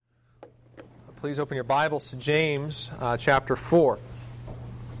Please open your Bibles to James chapter 4.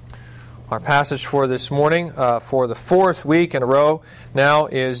 Our passage for this morning, for the fourth week in a row, now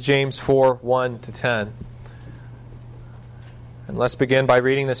is James 4, 1 to 10. And let's begin by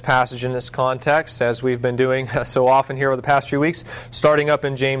reading this passage in this context, as we've been doing so often here over the past few weeks, starting up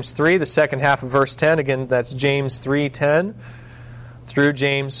in James 3, the second half of verse 10. Again, that's James 3:10 through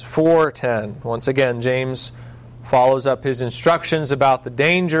James 4:10. Once again, James follows up his instructions about the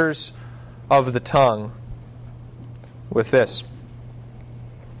dangers of the tongue with this.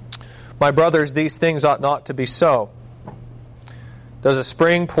 My brothers, these things ought not to be so. Does a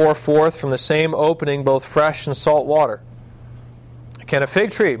spring pour forth from the same opening both fresh and salt water? Can a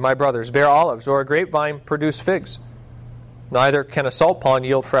fig tree, my brothers, bear olives, or a grapevine produce figs? Neither can a salt pond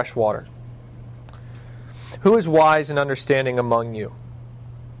yield fresh water. Who is wise and understanding among you?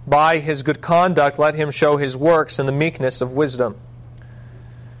 By his good conduct let him show his works in the meekness of wisdom.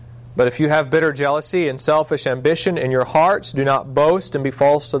 But if you have bitter jealousy and selfish ambition in your hearts, do not boast and be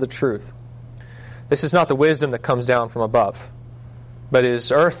false to the truth. This is not the wisdom that comes down from above, but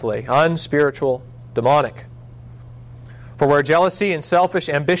is earthly, unspiritual, demonic. For where jealousy and selfish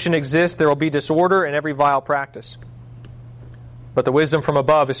ambition exist, there will be disorder and every vile practice. But the wisdom from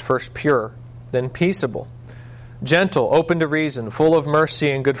above is first pure, then peaceable, gentle, open to reason, full of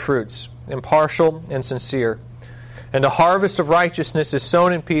mercy and good fruits, impartial and sincere. And a harvest of righteousness is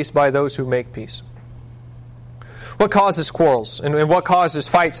sown in peace by those who make peace. What causes quarrels and what causes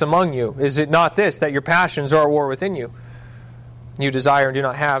fights among you? Is it not this, that your passions are at war within you? You desire and do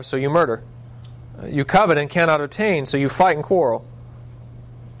not have, so you murder. You covet and cannot obtain, so you fight and quarrel.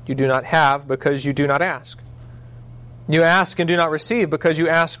 You do not have because you do not ask. You ask and do not receive because you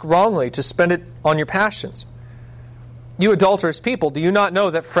ask wrongly to spend it on your passions. You adulterous people, do you not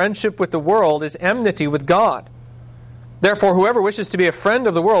know that friendship with the world is enmity with God? Therefore, whoever wishes to be a friend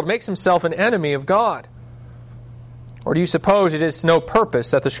of the world makes himself an enemy of God. Or do you suppose it is no purpose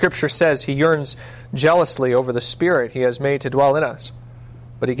that the Scripture says he yearns jealously over the Spirit he has made to dwell in us,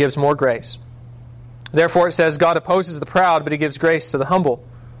 but he gives more grace? Therefore it says, God opposes the proud, but he gives grace to the humble.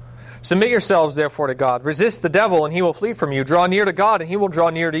 Submit yourselves, therefore, to God. Resist the devil, and he will flee from you. Draw near to God, and he will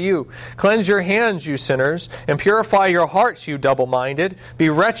draw near to you. Cleanse your hands, you sinners, and purify your hearts, you double-minded. Be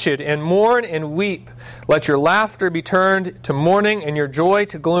wretched, and mourn, and weep. Let your laughter be turned to mourning, and your joy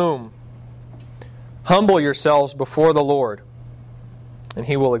to gloom. Humble yourselves before the Lord, and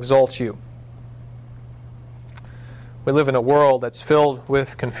he will exalt you. We live in a world that's filled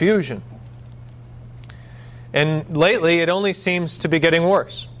with confusion. And lately, it only seems to be getting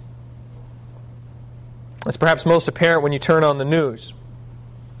worse. It's perhaps most apparent when you turn on the news.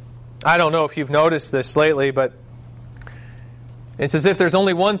 I don't know if you've noticed this lately, but it's as if there's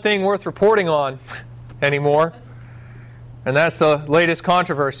only one thing worth reporting on anymore, and that's the latest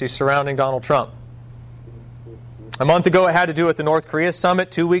controversy surrounding Donald Trump. A month ago, it had to do with the North Korea summit.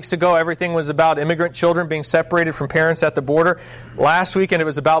 2 weeks ago, everything was about immigrant children being separated from parents at the border. Last weekend, it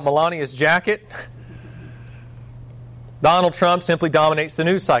was about Melania's jacket. Donald Trump simply dominates the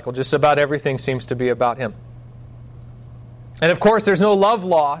news cycle. Just about everything seems to be about him. And of course, there's no love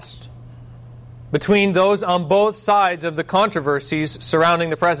lost between those on both sides of the controversies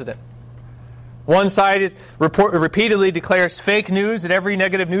surrounding the president. One side repeatedly declares fake news at every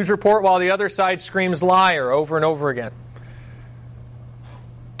negative news report, while the other side screams liar over and over again.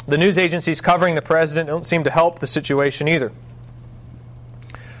 The news agencies covering the president don't seem to help the situation either.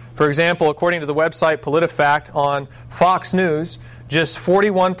 For example, according to the website PolitiFact, on Fox News, just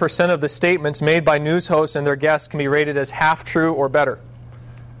 41% of the statements made by news hosts and their guests can be rated as half true or better.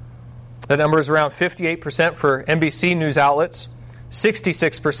 The number is around 58% for NBC news outlets,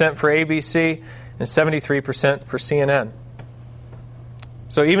 66% for ABC, and 73% for CNN.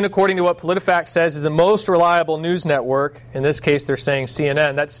 So even according to what PolitiFact says is the most reliable news network, in this case they're saying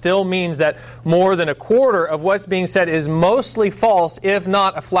CNN, that still means that more than a quarter of what's being said is mostly false, if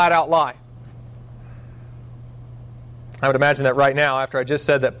not a flat-out lie. I would imagine that right now, after I just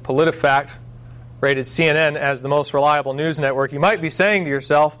said that PolitiFact rated CNN as the most reliable news network, you might be saying to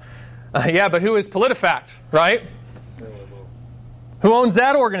yourself, yeah, but who is PolitiFact, right? Who owns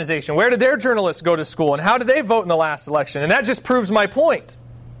that organization? Where did their journalists go to school? And how did they vote in the last election? And that just proves my point.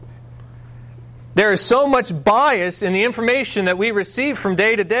 There is so much bias in the information that we receive from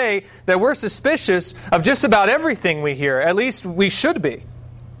day to day that we're suspicious of just about everything we hear. At least we should be.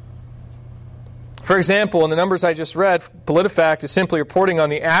 For example, in the numbers I just read, PolitiFact is simply reporting on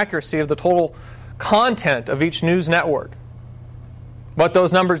the accuracy of the total content of each news network. What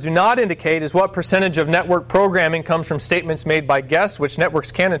those numbers do not indicate is what percentage of network programming comes from statements made by guests, which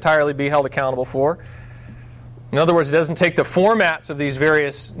networks can entirely be held accountable for, In other words, it doesn't take the formats of these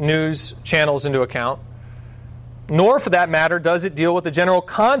various news channels into account. Nor, for that matter, does it deal with the general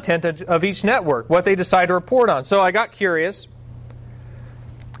content of each network, what they decide to report on. So I got curious.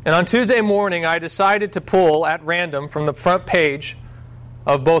 And on Tuesday morning, I decided to pull at random from the front page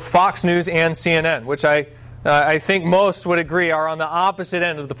of both Fox News and CNN, which I think most would agree are on the opposite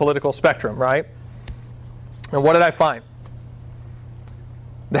end of the political spectrum, right? And what did I find?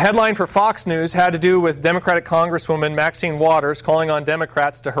 The headline for Fox News had to do with Democratic Congresswoman Maxine Waters calling on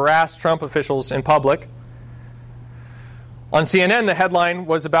Democrats to harass Trump officials in public. On CNN, the headline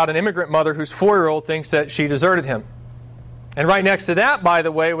was about an immigrant mother whose 4-year-old thinks that she deserted him. And right next to that, by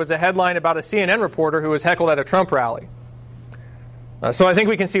the way, was a headline about a CNN reporter who was heckled at a Trump rally. So I think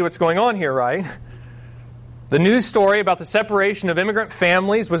we can see what's going on here, right? The news story about the separation of immigrant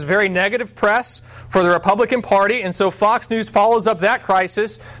families was very negative press for the Republican Party, and so Fox News follows up that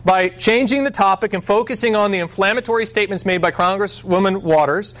crisis by changing the topic and focusing on the inflammatory statements made by Congresswoman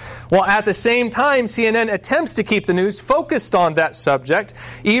Waters, while at the same time CNN attempts to keep the news focused on that subject,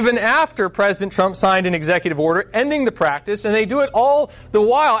 even after President Trump signed an executive order ending the practice, and they do it all the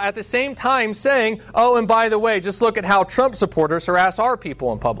while at the same time saying, oh, and by the way, just look at how Trump supporters harass our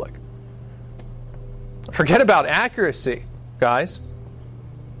people in public. Forget about accuracy, guys.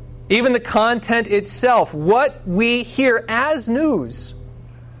 Even the content itself, what we hear as news,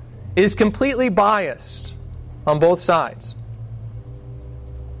 is completely biased on both sides.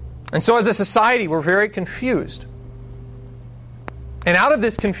 And so as a society, we're very confused. And out of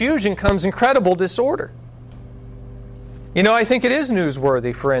this confusion comes incredible disorder. You know, I think it is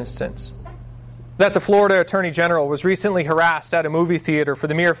newsworthy, for instance, that the Florida Attorney General was recently harassed at a movie theater for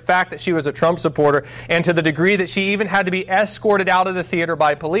the mere fact that she was a Trump supporter, and to the degree that she even had to be escorted out of the theater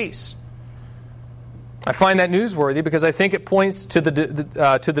by police. I find that newsworthy because I think it points to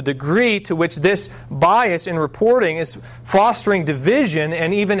the degree to which this bias in reporting is fostering division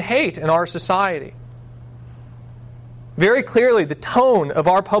and even hate in our society. Very clearly, the tone of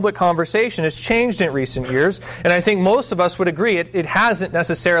our public conversation has changed in recent years, and I think most of us would agree it hasn't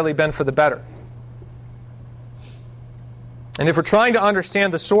necessarily been for the better. And if we're trying to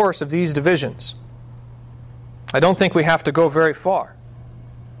understand the source of these divisions, I don't think we have to go very far.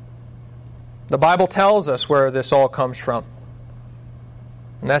 The Bible tells us where this all comes from,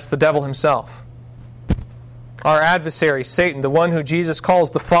 and that's the devil himself. Our adversary, Satan, the one who Jesus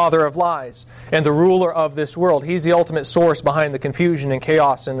calls the father of lies and the ruler of this world. He's the ultimate source behind the confusion and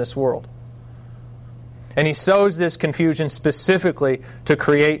chaos in this world. And he sows this confusion specifically to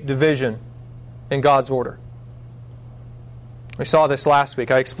create division in God's order. We saw this last week.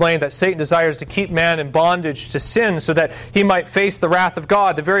 I explained that Satan desires to keep man in bondage to sin so that he might face the wrath of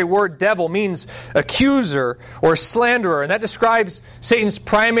God. The very word devil means accuser or slanderer, and that describes Satan's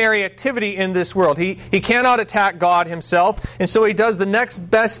primary activity in this world. He cannot attack God himself, and so he does the next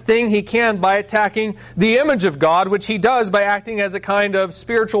best thing he can by attacking the image of God, which he does by acting as a kind of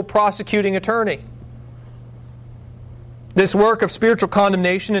spiritual prosecuting attorney. This work of spiritual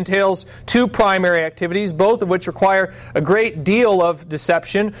condemnation entails two primary activities, both of which require a great deal of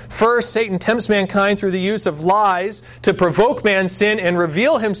deception. First, Satan tempts mankind through the use of lies to provoke man's sin and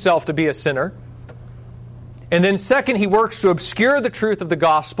reveal himself to be a sinner. And then second, he works to obscure the truth of the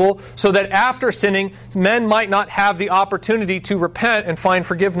gospel so that after sinning, men might not have the opportunity to repent and find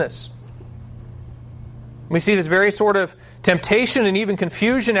forgiveness. We see this very sort of temptation and even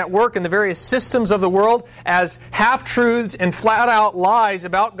confusion at work in the various systems of the world as half-truths and flat-out lies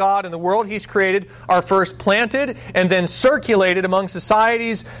about God and the world He's created are first planted and then circulated among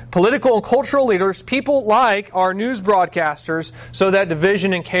society's political and cultural leaders, people like our news broadcasters, so that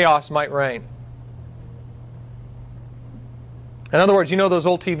division and chaos might reign. In other words, you know those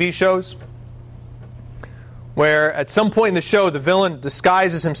old TV shows where at some point in the show the villain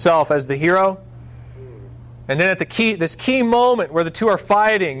disguises himself as the hero? And then at this key moment where the two are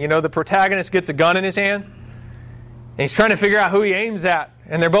fighting, you know, the protagonist gets a gun in his hand, and he's trying to figure out who he aims at.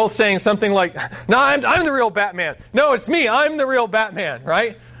 And they're both saying something like, no, I'm the real Batman. No, it's me. I'm the real Batman,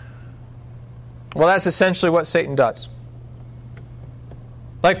 right? Well, that's essentially what Satan does.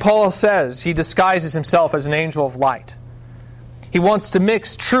 Like Paul says, he disguises himself as an angel of light. He wants to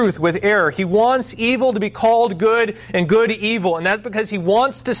mix truth with error. He wants evil to be called good and good evil. And that's because he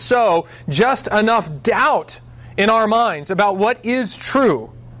wants to sow just enough doubt in our minds about what is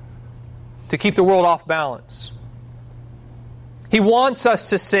true to keep the world off balance. He wants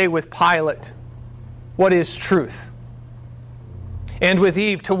us to say with Pilate, what is truth? And with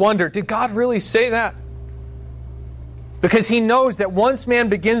Eve to wonder, did God really say that? Because he knows that once man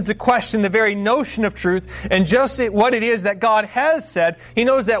begins to question the very notion of truth and just what it is that God has said, he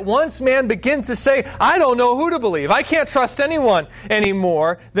knows that once man begins to say, I don't know who to believe, I can't trust anyone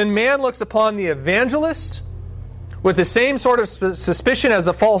anymore, then man looks upon the evangelist with the same sort of suspicion as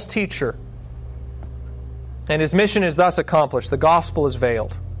the false teacher. And his mission is thus accomplished. The gospel is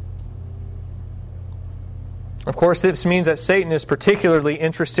veiled. Of course, this means that Satan is particularly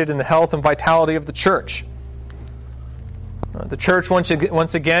interested in the health and vitality of the church. The church, once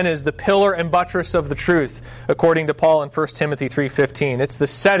again, is the pillar and buttress of the truth, according to Paul in 1 Timothy 3:15. It's the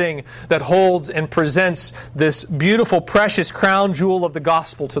setting that holds and presents this beautiful, precious crown jewel of the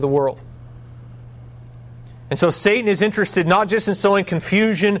gospel to the world. And so Satan is interested not just in sowing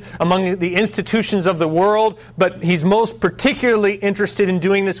confusion among the institutions of the world, but he's most particularly interested in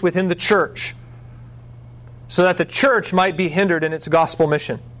doing this within the church, so that the church might be hindered in its gospel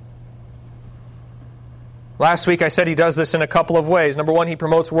mission. Last week I said he does this in a couple of ways. Number one, he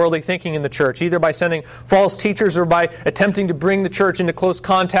promotes worldly thinking in the church, either by sending false teachers or by attempting to bring the church into close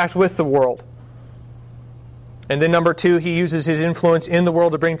contact with the world. And then number two, he uses his influence in the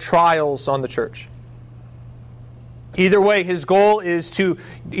world to bring trials on the church. Either way, his goal is to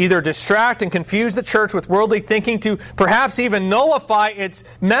either distract and confuse the church with worldly thinking, to perhaps even nullify its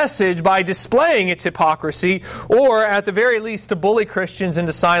message by displaying its hypocrisy, or at the very least to bully Christians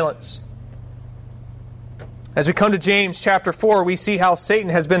into silence. As we come to James chapter 4, we see how Satan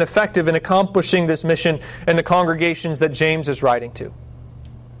has been effective in accomplishing this mission in the congregations that James is writing to.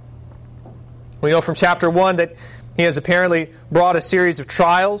 We know from chapter 1 that he has apparently brought a series of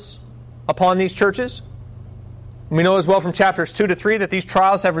trials upon these churches. We know as well from chapters 2 to 3 that these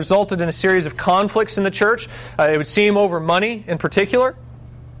trials have resulted in a series of conflicts in the church. It would seem over money in particular.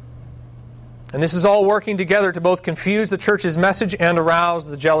 And this is all working together to both confuse the church's message and arouse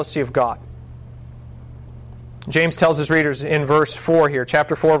the jealousy of God. James tells his readers in verse 4 here,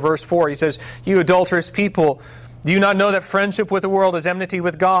 chapter 4, verse 4, he says, "You adulterous people, do you not know that friendship with the world is enmity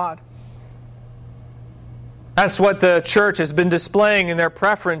with God?" That's what the church has been displaying in their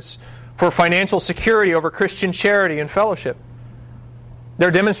preference for financial security over Christian charity and fellowship. They're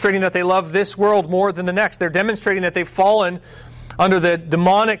demonstrating that they love this world more than the next. They're demonstrating that they've fallen under the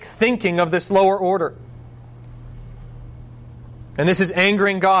demonic thinking of this lower order. And this is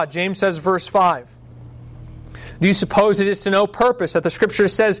angering God. James says, verse 5, "Do you suppose it is to no purpose that the Scripture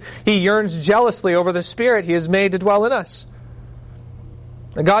says He yearns jealously over the Spirit He has made to dwell in us?"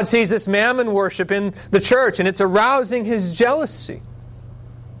 And God sees this mammon worship in the church, and it's arousing His jealousy.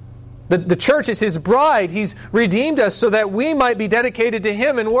 The church is His bride. He's redeemed us so that we might be dedicated to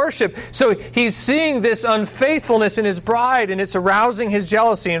Him in worship. So He's seeing this unfaithfulness in His bride, and it's arousing His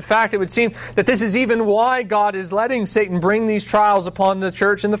jealousy. In fact, it would seem that this is even why God is letting Satan bring these trials upon the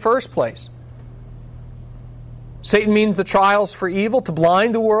church in the first place. Satan means the trials for evil, to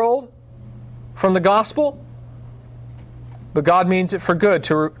blind the world from the gospel. But God means it for good,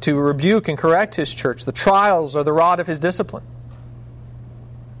 to rebuke and correct His church. The trials are the rod of His discipline.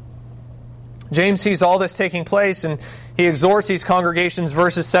 James sees all this taking place, and he exhorts these congregations,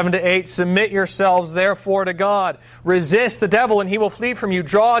 verses 7 to 8, "Submit yourselves therefore to God. Resist the devil, and he will flee from you.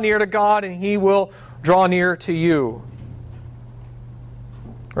 Draw near to God, and He will draw near to you."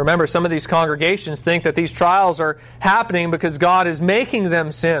 Remember, some of these congregations think that these trials are happening because God is making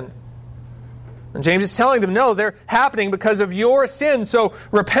them sin. And James is telling them, no, they're happening because of your sin. So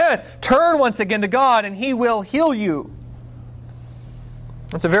repent, turn once again to God, and He will heal you.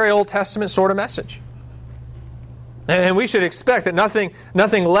 It's a very Old Testament sort of message. And we should expect that nothing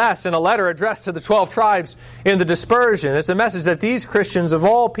less in a letter addressed to the 12 tribes in the dispersion. It's a message that these Christians of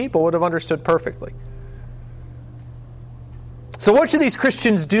all people would have understood perfectly. So what should these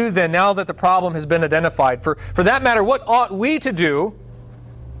Christians do then, now that the problem has been identified? For that matter, what ought we to do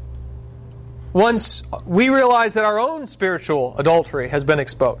once we realize that our own spiritual adultery has been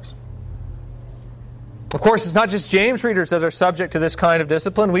exposed? Of course, it's not just James readers that are subject to this kind of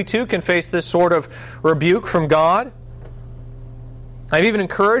discipline. We too can face this sort of rebuke from God. I've even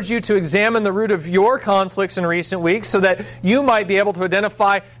encouraged you to examine the root of your conflicts in recent weeks so that you might be able to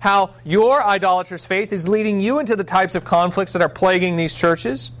identify how your idolatrous faith is leading you into the types of conflicts that are plaguing these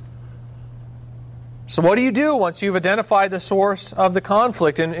churches. So what do you do once you've identified the source of the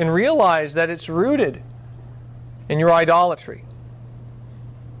conflict and realize that it's rooted in your idolatry?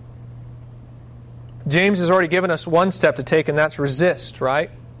 James has already given us one step to take, and that's resist,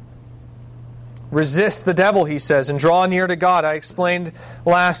 right? Resist the devil, he says, and draw near to God. I explained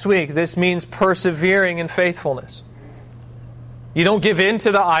last week, this means persevering in faithfulness. You don't give in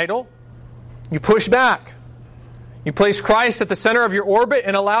to the idol. You push back. You place Christ at the center of your orbit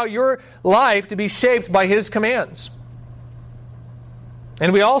and allow your life to be shaped by His commands.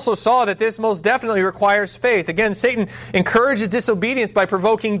 And we also saw that this most definitely requires faith. Again, Satan encourages disobedience by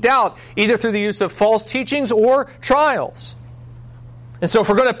provoking doubt, either through the use of false teachings or trials. And so if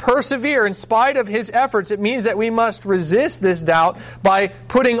we're going to persevere in spite of his efforts, it means that we must resist this doubt by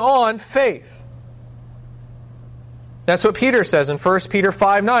putting on faith. That's what Peter says in 1 Peter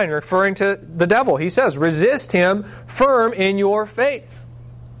 5:9, referring to the devil. He says, resist him firm in your faith.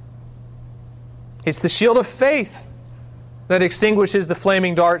 It's the shield of faith that extinguishes the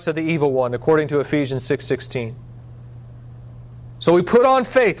flaming darts of the evil one, according to Ephesians 6:16. So we put on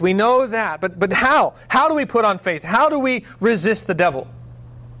faith. We know that. But how? How do we put on faith? How do we resist the devil?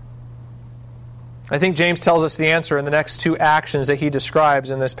 I think James tells us the answer in the next two actions that he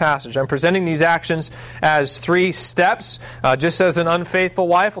describes in this passage. I'm presenting these actions as 3 steps. Just as an unfaithful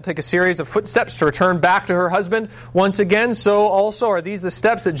wife will take a series of footsteps to return back to her husband once again, so also are these the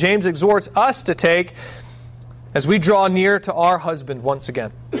steps that James exhorts us to take as we draw near to our husband once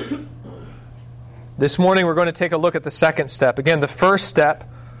again. This morning we're going to take a look at the second step. Again, the first step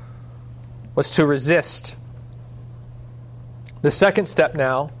was to resist. The second step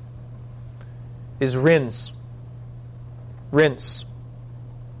now is rinse. Rinse.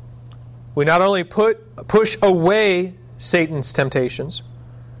 We not only push away Satan's temptations,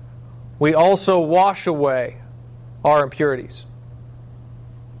 we also wash away our impurities.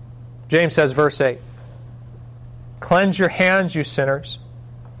 James says, verse 8, cleanse your hands, you sinners,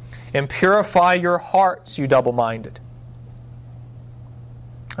 and purify your hearts, you double-minded.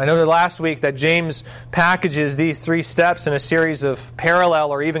 I noted last week that James packages these 3 steps in a series of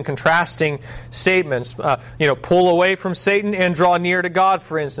parallel or even contrasting statements. Pull away from Satan and draw near to God,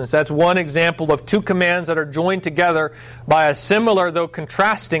 for instance. That's one example of 2 commands that are joined together by a similar, though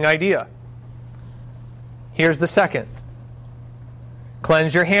contrasting, idea. Here's the second.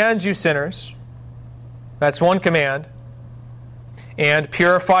 Cleanse your hands, you sinners. That's one command. And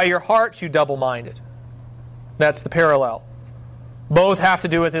purify your hearts, you double-minded. That's the parallel. Both have to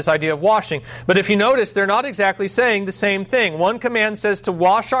do with this idea of washing. But if you notice, they're not exactly saying the same thing. One command says to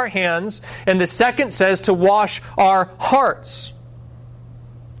wash our hands, and the second says to wash our hearts.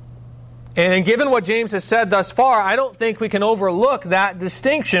 And given what James has said thus far, I don't think we can overlook that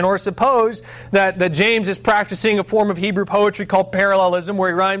distinction or suppose that James is practicing a form of Hebrew poetry called parallelism, where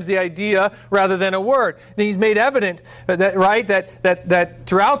he rhymes the idea rather than a word. And he's made evident that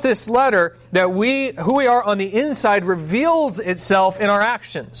throughout this letter, that who we are on the inside reveals itself in our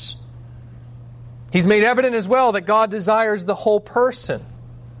actions. He's made evident as well that God desires the whole person.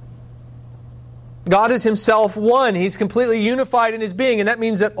 God is Himself one. He's completely unified in His being, and that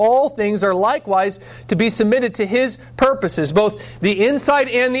means that all things are likewise to be submitted to His purposes. Both the inside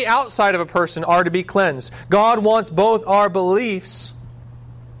and the outside of a person are to be cleansed. God wants both our beliefs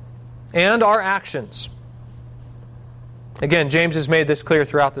and our actions. Again, James has made this clear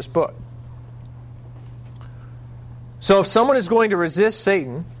throughout this book. So if someone is going to resist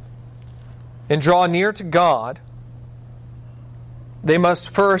Satan and draw near to God, they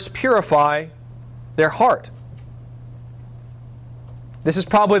must first purify their heart. This is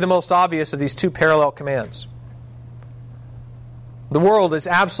probably the most obvious of these 2 parallel commands. The world is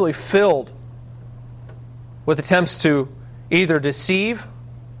absolutely filled with attempts to either deceive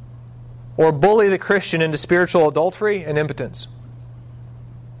or bully the Christian into spiritual adultery and impotence.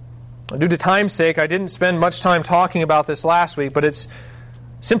 Due to time's sake, I didn't spend much time talking about this last week, but it's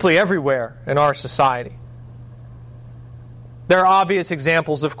simply everywhere in our society. There are obvious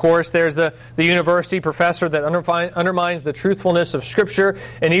examples, of course. There's the university professor that undermines the truthfulness of Scripture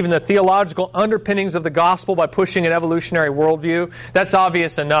and even the theological underpinnings of the gospel by pushing an evolutionary worldview. That's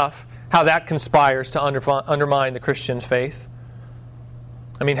obvious enough how that conspires to undermine the Christian faith.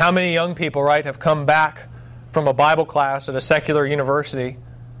 I mean, how many young people, have come back from a Bible class at a secular university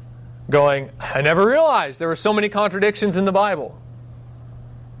going, I never realized there were so many contradictions in the Bible.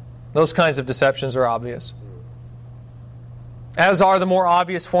 Those kinds of deceptions are obvious. As are the more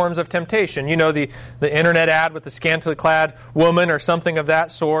obvious forms of temptation. The internet ad with the scantily clad woman or something of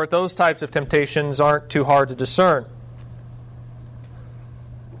that sort. Those types of temptations aren't too hard to discern.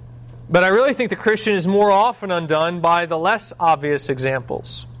 But I really think the Christian is more often undone by the less obvious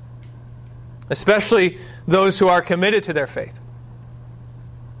examples, especially those who are committed to their faith.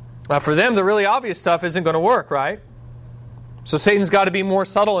 Now, for them, the really obvious stuff isn't going to work, right? So Satan's got to be more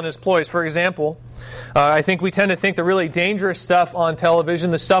subtle in his ploys. For example, I think we tend to think the really dangerous stuff on television,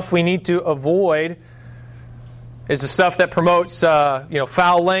 the stuff we need to avoid, is the stuff that promotes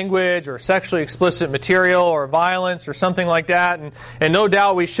foul language or sexually explicit material or violence or something like that. And no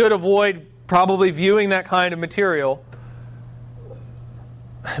doubt we should avoid probably viewing that kind of material.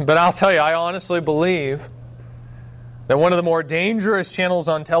 But I'll tell you, I honestly believe that one of the more dangerous channels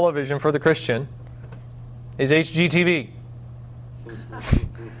on television for the Christian is HGTV.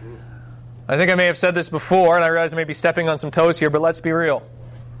 I think I may have said this before, and I realize I may be stepping on some toes here, but let's be real.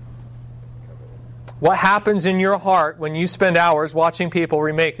 What happens in your heart when you spend hours watching people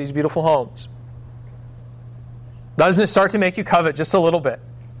remake these beautiful homes? Doesn't it start to make you covet just a little bit?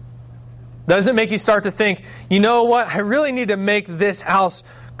 Doesn't it make you start to think, you know what, I really need to make this house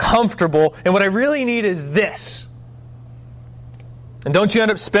comfortable, and what I really need is this. And don't you end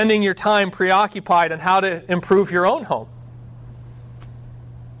up spending your time preoccupied on how to improve your own home?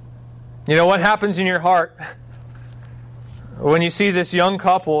 You know what happens in your heart when you see this young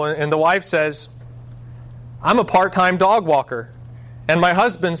couple and the wife says, I'm a part-time dog walker, and my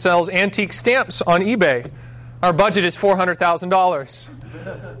husband sells antique stamps on eBay. Our budget is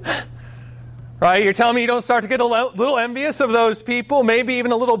 $400,000. Right? You're telling me you don't start to get a little envious of those people, maybe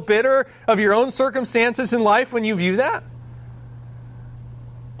even a little bitter of your own circumstances in life when you view that?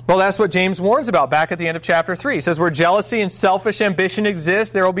 Well, that's what James warns about back at the end of chapter 3. He says, where jealousy and selfish ambition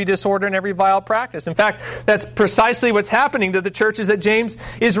exist, there will be disorder in every vile practice. In fact, that's precisely what's happening to the churches that James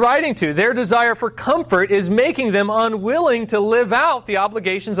is writing to. Their desire for comfort is making them unwilling to live out the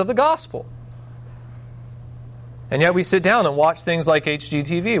obligations of the gospel. And yet we sit down and watch things like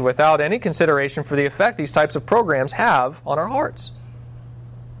HGTV without any consideration for the effect these types of programs have on our hearts.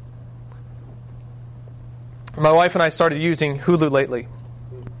 My wife and I started using Hulu lately.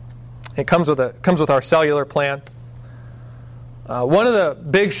 It comes with our cellular plan. One of the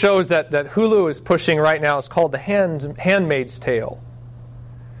big shows that Hulu is pushing right now is called The Handmaid's Tale.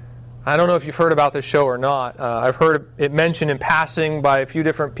 I don't know if you've heard about this show or not. I've heard it mentioned in passing by a few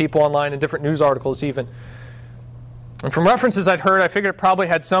different people online and different news articles even. And from references I'd heard, I figured it probably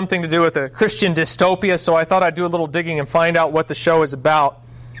had something to do with a Christian dystopia, so I thought I'd do a little digging and find out what the show is about.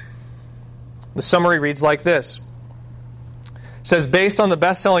 The summary reads like this. It says, based on the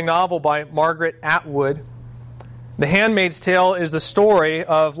best-selling novel by Margaret Atwood, The Handmaid's Tale is the story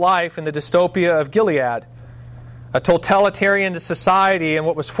of life in the dystopia of Gilead, a totalitarian society in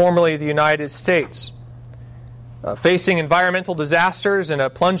what was formerly the United States. Facing environmental disasters and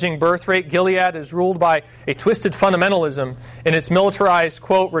a plunging birth rate, Gilead is ruled by a twisted fundamentalism in its militarized,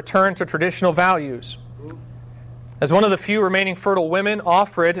 quote, return to traditional values. As one of the few remaining fertile women,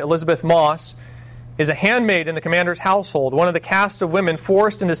 Offred, Elizabeth Moss, is a handmaid in the commander's household, one of the cast of women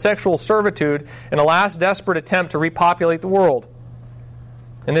forced into sexual servitude in a last desperate attempt to repopulate the world.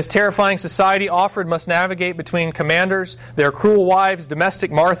 In this terrifying society, Offred must navigate between commanders, their cruel wives,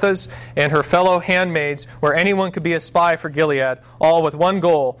 domestic Marthas, and her fellow handmaids, where anyone could be a spy for Gilead, all with one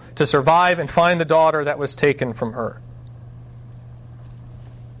goal, to survive and find the daughter that was taken from her.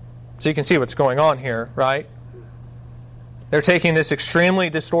 So you can see what's going on here, right? They're taking this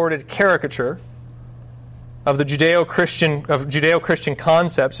extremely distorted caricature of the Judeo-Christian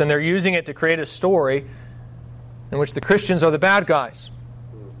concepts, and they're using it to create a story in which the Christians are the bad guys.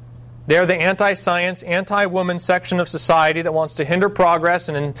 They're the anti-science, anti-woman section of society that wants to hinder progress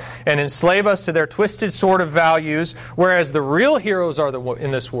and enslave us to their twisted sort of values, whereas the real heroes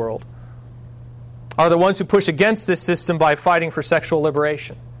in this world are the ones who push against this system by fighting for sexual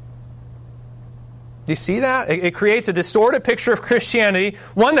liberation. Do you see that? It creates a distorted picture of Christianity,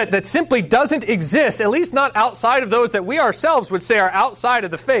 one that simply doesn't exist, at least not outside of those that we ourselves would say are outside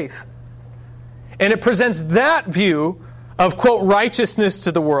of the faith. And it presents that view of, quote, righteousness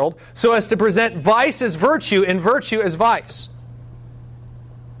to the world, so as to present vice as virtue and virtue as vice.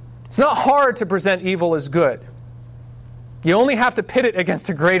 It's not hard to present evil as good. You only have to pit it against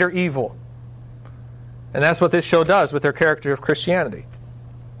a greater evil. And that's what this show does with their caricature of Christianity.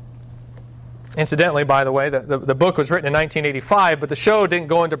 Incidentally, by the way, the book was written in 1985, but the show didn't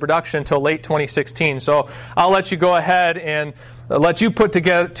go into production until late 2016. So I'll let you go ahead and let you put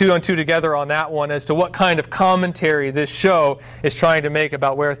together two and two together on that one as to what kind of commentary this show is trying to make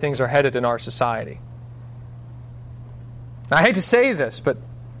about where things are headed in our society. I hate to say this, but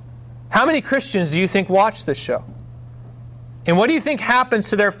how many Christians do you think watch this show? And what do you think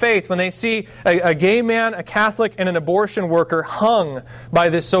happens to their faith when they see a gay man, a Catholic, and an abortion worker hung by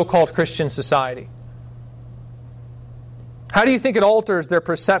this so-called Christian society? How do you think it alters their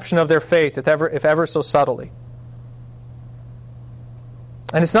perception of their faith, if ever so subtly?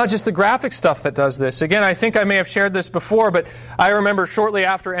 And it's not just the graphic stuff that does this. Again, I think I may have shared this before, but I remember shortly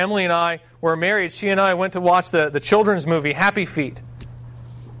after Emily and I were married, she and I went to watch the children's movie, Happy Feet.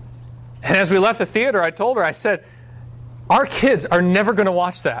 And as we left the theater, I told her, I said, our kids are never going to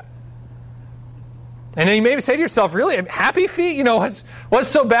watch that. And then you maybe say to yourself, really, Happy Feet? You know, what's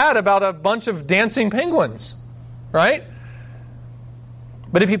so bad about a bunch of dancing penguins? Right?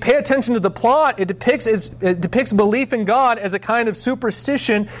 But if you pay attention to the plot, it depicts belief in God as a kind of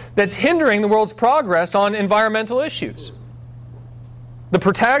superstition that's hindering the world's progress on environmental issues. The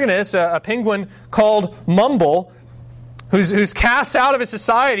protagonist, a penguin called Mumble, who's cast out of his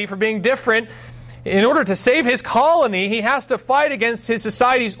society for being different, in order to save his colony, he has to fight against his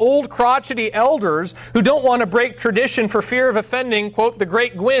society's old crotchety elders who don't want to break tradition for fear of offending, quote, the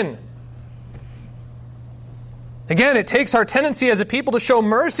great Gwyn. Again, it takes our tendency as a people to show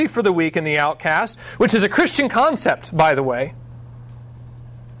mercy for the weak and the outcast, which is a Christian concept, by the way.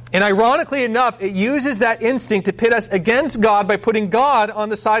 And ironically enough, it uses that instinct to pit us against God by putting God on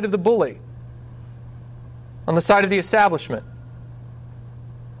the side of the bully, on the side of the establishment.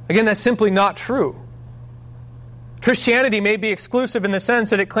 Again, that's simply not true. Christianity may be exclusive in the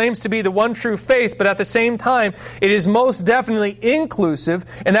sense that it claims to be the one true faith, but at the same time, it is most definitely inclusive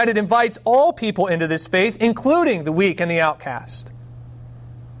in that it invites all people into this faith, including the weak and the outcast.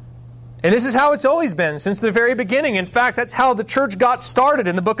 And this is how it's always been since the very beginning. In fact, that's how the church got started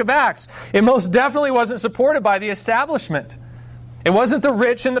in the book of Acts. It most definitely wasn't supported by the establishment. It wasn't the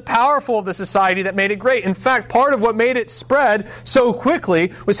rich and the powerful of the society that made it great. In fact, part of what made it spread so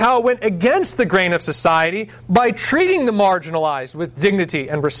quickly was how it went against the grain of society by treating the marginalized with dignity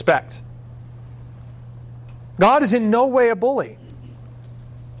and respect. God is in no way a bully.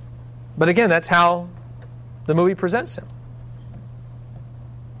 But again, that's how the movie presents him.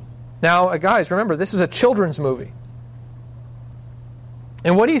 Now, guys, remember, this is a children's movie.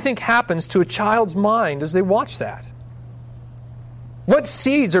 And what do you think happens to a child's mind as they watch that? What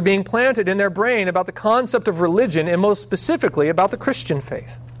seeds are being planted in their brain about the concept of religion, and most specifically about the Christian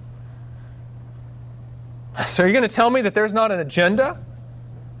faith? So you're going to tell me that there's not an agenda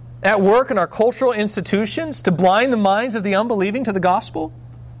at work in our cultural institutions to blind the minds of the unbelieving to the gospel?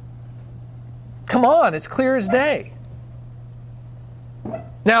 Come on, it's clear as day.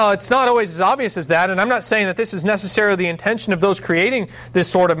 Now, it's not always as obvious as that, and I'm not saying that this is necessarily the intention of those creating this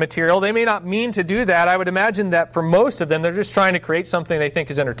sort of material. They may not mean to do that. I would imagine that for most of them, they're just trying to create something they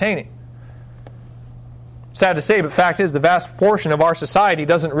think is entertaining. Sad to say, but fact is, the vast portion of our society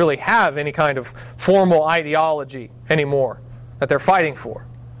doesn't really have any kind of formal ideology anymore that they're fighting for.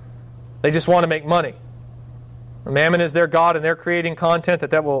 They just want to make money. Mammon is their god, and they're creating content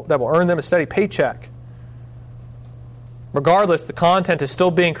that will earn them a steady paycheck. Regardless, the content is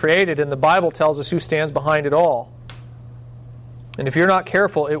still being created, and the Bible tells us who stands behind it all. And if you're not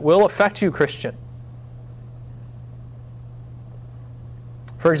careful, it will affect you, Christian.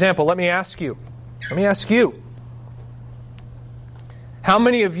 For example, let me ask you, how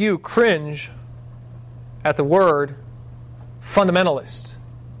many of you cringe at the word fundamentalist?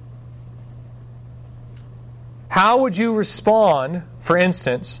 How would you respond, for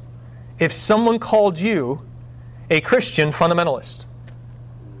instance, if someone called you a Christian fundamentalist?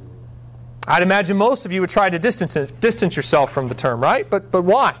 I'd imagine most of you would try to distance yourself from the term, right? But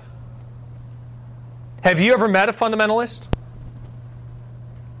why? Have you ever met a fundamentalist?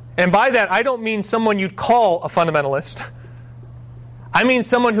 And by that, I don't mean someone you'd call a fundamentalist. I mean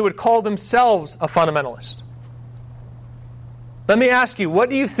someone who would call themselves a fundamentalist. Let me ask you, what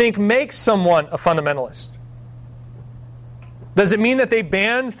do you think makes someone a fundamentalist? Does it mean that they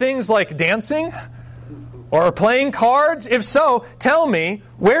ban things like dancing? Or playing cards? If so, tell me,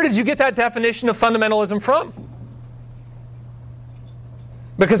 where did you get that definition of fundamentalism from?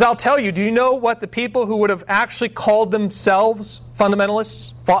 Because I'll tell you, do you know what the people who would have actually called themselves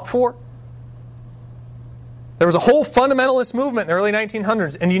fundamentalists fought for? There was a whole fundamentalist movement in the early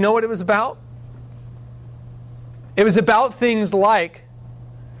 1900s, and you know what it was about? It was about things like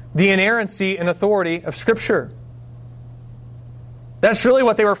the inerrancy and authority of Scripture. That's really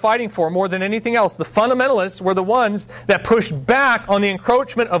what they were fighting for more than anything else. The fundamentalists were the ones that pushed back on the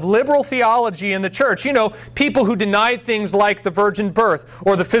encroachment of liberal theology in the church. You know, people who denied things like the virgin birth,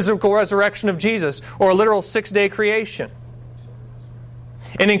 or the physical resurrection of Jesus, or a literal 6-day creation.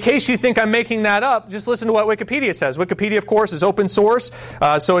 And in case you think I'm making that up, just listen to what Wikipedia says. Wikipedia, of course, is open source,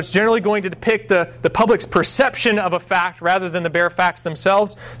 so it's generally going to depict the public's perception of a fact rather than the bare facts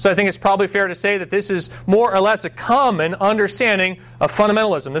themselves. So I think it's probably fair to say that this is more or less a common understanding of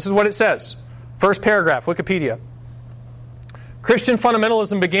fundamentalism. This is what it says. First paragraph, Wikipedia. Christian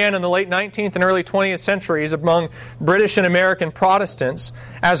fundamentalism began in the late 19th and early 20th centuries among British and American Protestants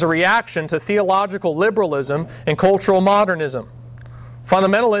as a reaction to theological liberalism and cultural modernism.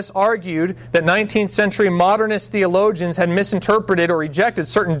 Fundamentalists argued that 19th century modernist theologians had misinterpreted or rejected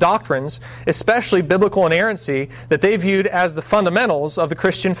certain doctrines, especially biblical inerrancy, that they viewed as the fundamentals of the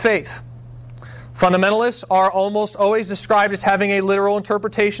Christian faith. Fundamentalists are almost always described as having a literal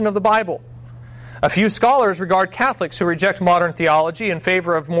interpretation of the Bible. A few scholars regard Catholics who reject modern theology in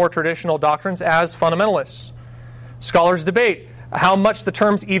favor of more traditional doctrines as fundamentalists. Scholars debate how much the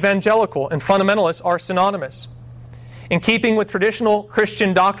terms evangelical and fundamentalist are synonymous. In keeping with traditional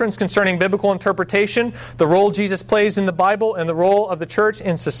Christian doctrines concerning biblical interpretation, the role Jesus plays in the Bible, and the role of the church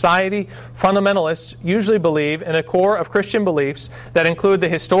in society, fundamentalists usually believe in a core of Christian beliefs that include the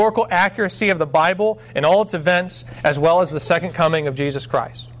historical accuracy of the Bible and all its events, as well as the second coming of Jesus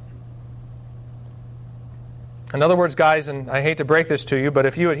Christ. In other words, guys, and I hate to break this to you, but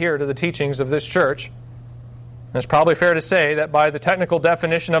if you adhere to the teachings of this church, it's probably fair to say that by the technical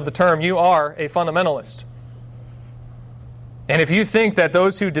definition of the term, you are a fundamentalist. And if you think that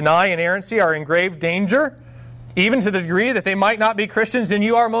those who deny inerrancy are in grave danger, even to the degree that they might not be Christians, then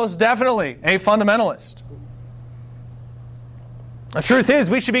you are most definitely a fundamentalist. The truth is,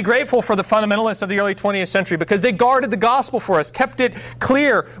 we should be grateful for the fundamentalists of the early 20th century because they guarded the gospel for us, kept it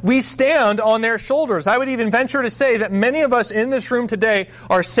clear. We stand on their shoulders. I would even venture to say that many of us in this room today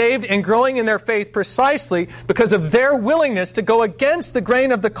are saved and growing in their faith precisely because of their willingness to go against the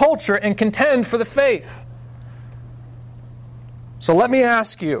grain of the culture and contend for the faith. So let me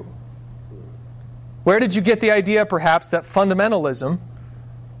ask you, where did you get the idea, perhaps, that fundamentalism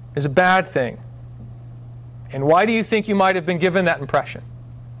is a bad thing? And why do you think you might have been given that impression?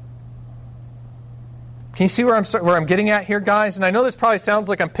 Can you see where I'm getting at here, guys? And I know this probably sounds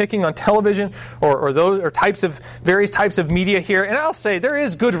like I'm picking on television or various types of media here. And I'll say there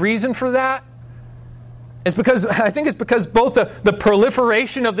is good reason for that. I think it's because both the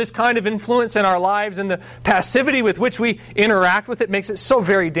proliferation of this kind of influence in our lives and the passivity with which we interact with it makes it so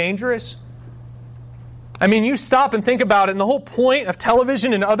very dangerous. I mean, you stop and think about it, and the whole point of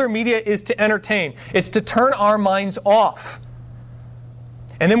television and other media is to entertain. It's to turn our minds off.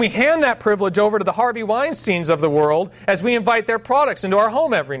 And then we hand that privilege over to the Harvey Weinsteins of the world as we invite their products into our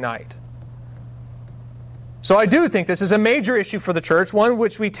home every night. So I do think this is a major issue for the church, one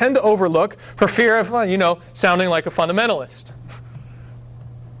which we tend to overlook for fear of, sounding like a fundamentalist.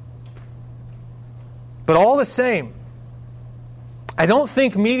 But all the same, I don't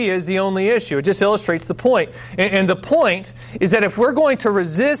think media is the only issue. It just illustrates the point. And the point is that if we're going to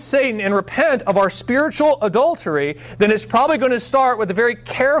resist Satan and repent of our spiritual adultery, then it's probably going to start with a very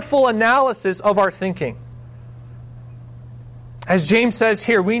careful analysis of our thinking. As James says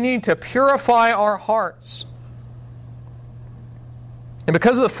here, we need to purify our hearts. And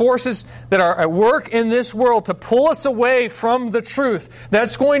because of the forces that are at work in this world to pull us away from the truth,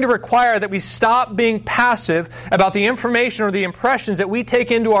 that's going to require that we stop being passive about the information or the impressions that we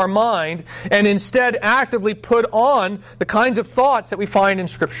take into our mind and instead actively put on the kinds of thoughts that we find in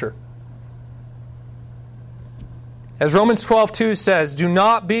Scripture. As Romans 12:2 says, do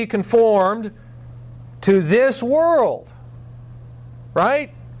not be conformed to this world.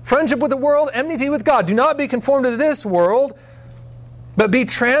 Right? Friendship with the world, enmity with God. Do not be conformed to this world, but be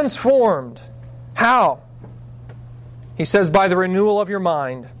transformed. How? He says, by the renewal of your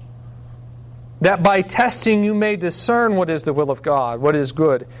mind, that by testing you may discern what is the will of God, what is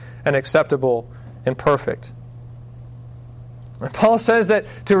good and acceptable and perfect. And Paul says that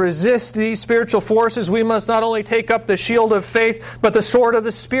to resist these spiritual forces, we must not only take up the shield of faith, but the sword of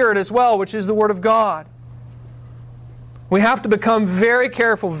the Spirit as well, which is the Word of God. We have to become very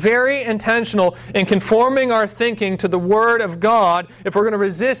careful, very intentional in conforming our thinking to the Word of God if we're going to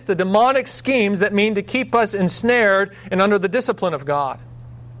resist the demonic schemes that mean to keep us ensnared and under the discipline of God.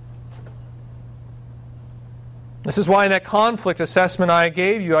 This is why in that conflict assessment I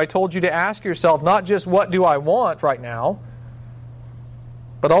gave you, I told you to ask yourself not just what do I want right now,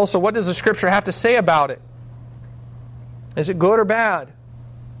 but also what does the Scripture have to say about it? Is it good or bad?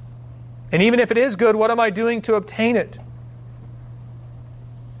 And even if it is good, what am I doing to obtain it?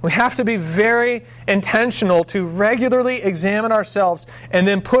 We have to be very intentional to regularly examine ourselves and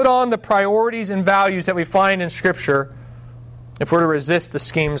then put on the priorities and values that we find in Scripture if we're to resist the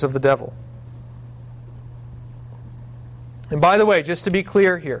schemes of the devil. And by the way, just to be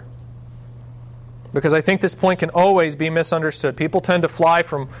clear here, because I think this point can always be misunderstood. People tend to fly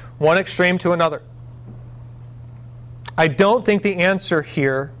from one extreme to another. I don't think the answer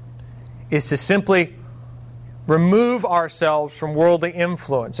here is to simply remove ourselves from worldly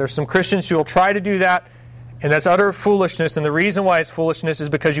influence. There's some Christians who will try to do that, and that's utter foolishness, and the reason why it's foolishness is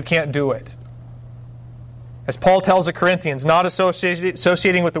because you can't do it. As Paul tells the Corinthians, not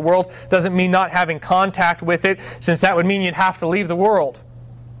associating with the world doesn't mean not having contact with it, since that would mean you'd have to leave the world.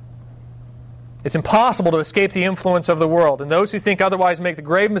 It's impossible to escape the influence of the world, and those who think otherwise make the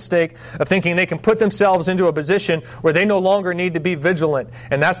grave mistake of thinking they can put themselves into a position where they no longer need to be vigilant,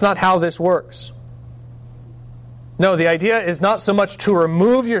 and that's not how this works. No, the idea is not so much to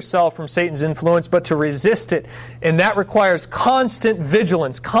remove yourself from Satan's influence, but to resist it. And that requires constant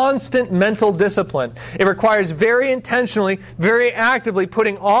vigilance, constant mental discipline. It requires very intentionally, very actively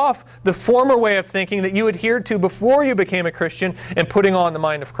putting off the former way of thinking that you adhered to before you became a Christian and putting on the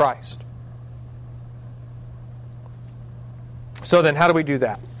mind of Christ. So then, how do we do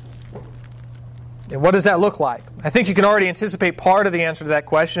that? And what does that look like? I think you can already anticipate part of the answer to that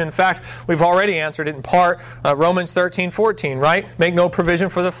question. In fact, we've already answered it in part. Romans 13:14, right? Make no provision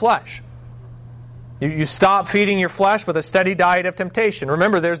for the flesh. You stop feeding your flesh with a steady diet of temptation.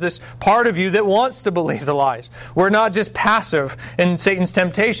 Remember, there's this part of you that wants to believe the lies. We're not just passive in Satan's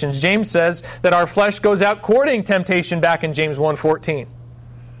temptations. James says that our flesh goes out courting temptation back in James 1:14.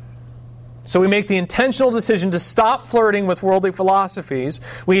 So we make the intentional decision to stop flirting with worldly philosophies.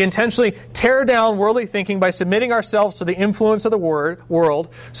 We intentionally tear down worldly thinking by submitting ourselves to the influence of the world.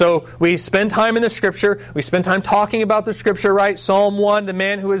 So we spend time in the Scripture. We spend time talking about the Scripture, right? Psalm 1, the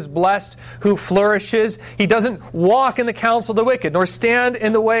man who is blessed, who flourishes. He doesn't walk in the counsel of the wicked, nor stand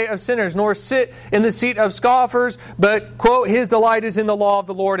in the way of sinners, nor sit in the seat of scoffers, but, quote, his delight is in the law of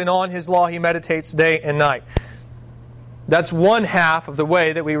the Lord, and on his law he meditates day and night. That's one half of the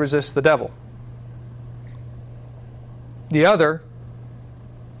way that we resist the devil. The other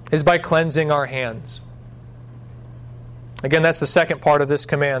is by cleansing our hands. Again, that's the second part of this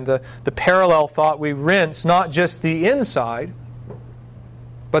command. The parallel thought, we rinse not just the inside,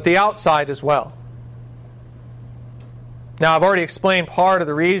 but the outside as well. Now, I've already explained part of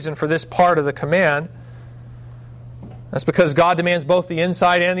the reason for this part of the command. That's because God demands both the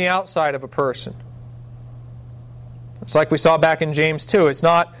inside and the outside of a person. It's like we saw back in James 2. It's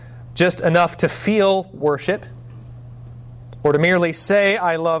not just enough to feel worship or to merely say,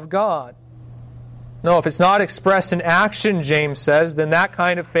 I love God. No, if it's not expressed in action, James says, then that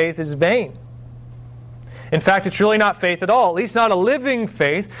kind of faith is vain. In fact, it's really not faith at all, at least not a living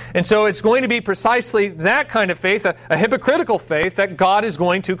faith. And so it's going to be precisely that kind of faith, a hypocritical faith, that God is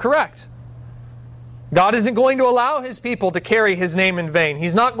going to correct. God isn't going to allow His people to carry His name in vain.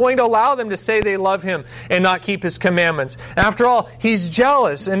 He's not going to allow them to say they love Him and not keep His commandments. After all, He's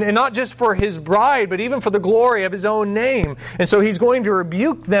jealous, and not just for His bride, but even for the glory of His own name. And so He's going to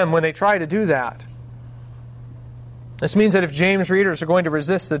rebuke them when they try to do that. This means that if James readers are going to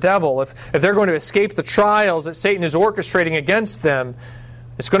resist the devil, if they're going to escape the trials that Satan is orchestrating against them,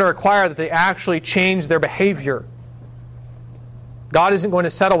 it's going to require that they actually change their behavior. God isn't going to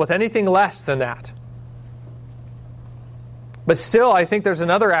settle with anything less than that. But still, I think there's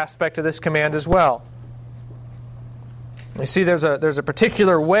another aspect to this command as well. You see, there's a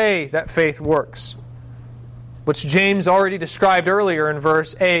particular way that faith works, which James already described earlier in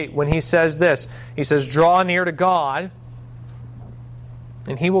verse 8 when he says this. He says, draw near to God,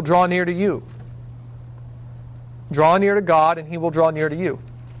 and He will draw near to you. Draw near to God, and He will draw near to you.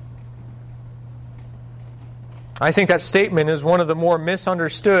 I think that statement is one of the more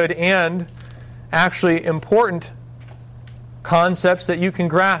misunderstood and actually important concepts that you can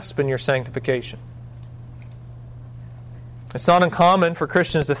grasp in your sanctification. It's not uncommon for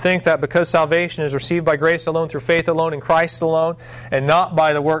Christians to think that because salvation is received by grace alone, through faith alone, in Christ alone, and not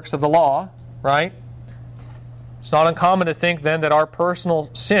by the works of the law, right? It's not uncommon to think then that our personal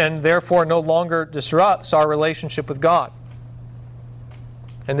sin therefore no longer disrupts our relationship with God.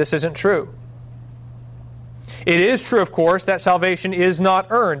 And this isn't true. It is true, of course, that salvation is not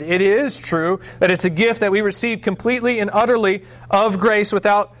earned. It is true that it's a gift that we receive completely and utterly of grace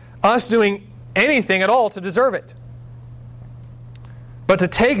without us doing anything at all to deserve it. But to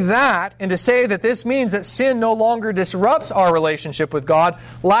take that and to say that this means that sin no longer disrupts our relationship with God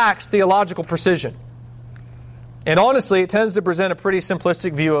lacks theological precision. And honestly, it tends to present a pretty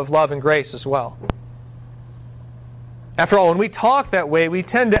simplistic view of love and grace as well. After all, when we talk that way, we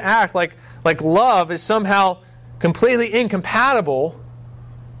tend to act like love is somehow completely incompatible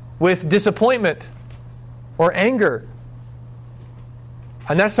with disappointment or anger.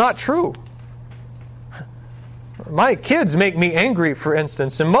 And that's not true. My kids make me angry, for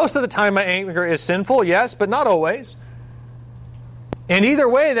instance, and most of the time my anger is sinful, yes, but not always. And either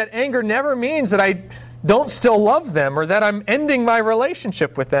way, that anger never means that I don't still love them or that I'm ending my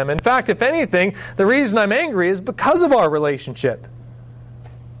relationship with them. In fact, if anything, the reason I'm angry is because of our relationship.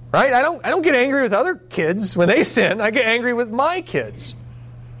 Right? I don't get angry with other kids when they sin. I get angry with my kids.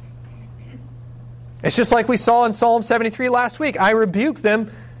 It's just like we saw in Psalm 73 last week. I rebuke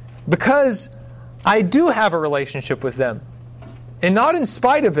them because I do have a relationship with them, and not in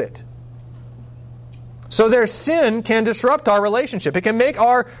spite of it. So their sin can disrupt our relationship. It can make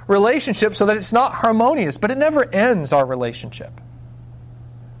our relationship so that it's not harmonious, but it never ends our relationship.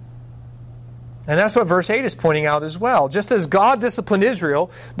 And that's what verse 8 is pointing out as well. Just as God disciplined Israel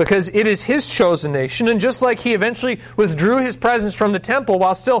because it is His chosen nation, and just like He eventually withdrew His presence from the temple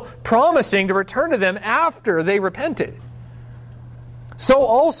while still promising to return to them after they repented, so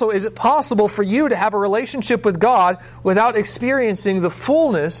also is it possible for you to have a relationship with God without experiencing the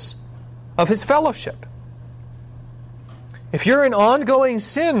fullness of His fellowship. If you're in ongoing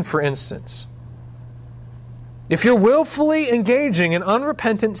sin, for instance, if you're willfully engaging in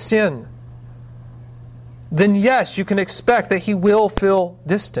unrepentant sin, then yes, you can expect that He will feel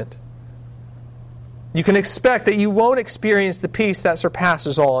distant. You can expect that you won't experience the peace that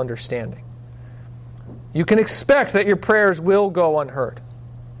surpasses all understanding. You can expect that your prayers will go unheard.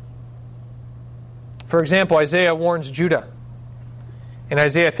 For example, Isaiah warns Judah in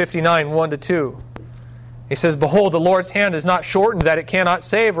Isaiah 59, 1-2. He says, "Behold, the Lord's hand is not shortened that it cannot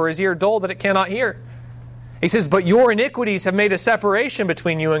save, or His ear dull that it cannot hear." He says, "But your iniquities have made a separation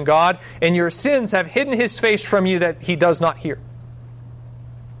between you and God, and your sins have hidden His face from you that He does not hear."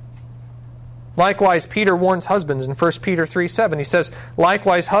 Likewise, Peter warns husbands in 1 Peter 3:7. He says,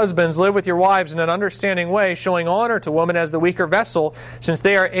 "Likewise, husbands, live with your wives in an understanding way, showing honor to women as the weaker vessel, since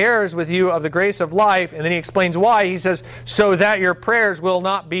they are heirs with you of the grace of life." And then he explains why. He says, "So that your prayers will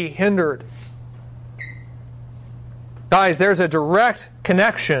not be hindered." Guys, there's a direct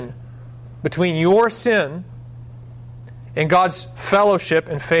connection between your sin and God's fellowship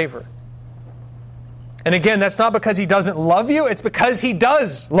and favor. And again, that's not because He doesn't love you, it's because He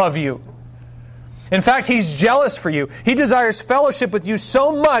does love you. In fact, He's jealous for you. He desires fellowship with you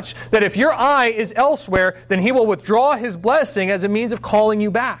so much that if your eye is elsewhere, then He will withdraw His blessing as a means of calling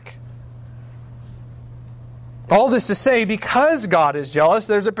you back. All this to say, because God is jealous,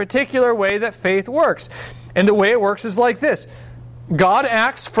 there's a particular way that faith works. And the way it works is like this. God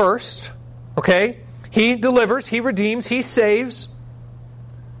acts first, okay? He delivers, He redeems, He saves.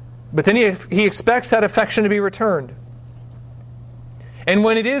 But then He expects that affection to be returned. And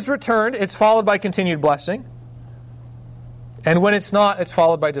when it is returned, it's followed by continued blessing. And when it's not, it's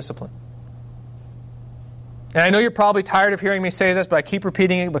followed by discipline. And I know you're probably tired of hearing me say this, but I keep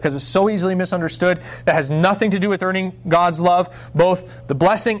repeating it because it's so easily misunderstood. That has nothing to do with earning God's love. Both the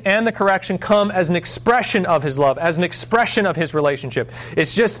blessing and the correction come as an expression of His love, as an expression of His relationship.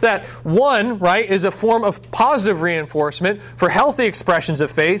 It's just that one, right, is a form of positive reinforcement for healthy expressions of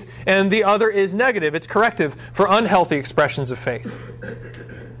faith, and the other is negative. It's corrective for unhealthy expressions of faith.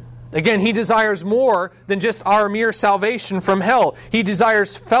 Again, He desires more than just our mere salvation from hell. He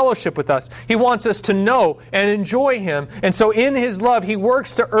desires fellowship with us. He wants us to know and enjoy Him. And so in His love, He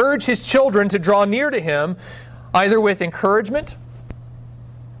works to urge His children to draw near to Him, either with encouragement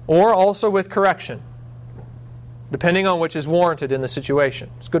or also with correction, depending on which is warranted in the situation.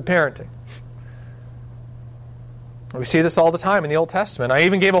 It's good parenting. We see this all the time in the Old Testament. I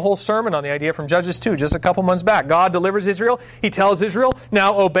even gave a whole sermon on the idea from Judges 2 just a couple months back. God delivers Israel. He tells Israel,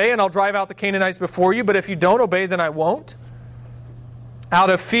 "Now obey and I'll drive out the Canaanites before you, but if you don't obey, then I won't." Out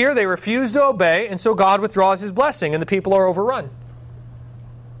of fear, they refuse to obey, and so God withdraws His blessing, and the people are overrun.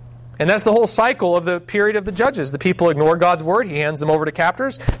 And that's the whole cycle of the period of the Judges. The people ignore God's word. He hands them over to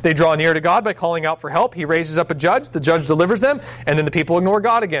captors. They draw near to God by calling out for help. He raises up a judge. The judge delivers them, and then the people ignore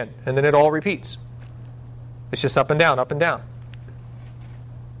God again, and then it all repeats. It's just up and down, up and down.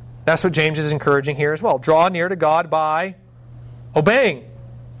 That's what James is encouraging here as well. Draw near to God by obeying.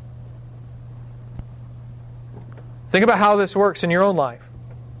 Think about how this works in your own life.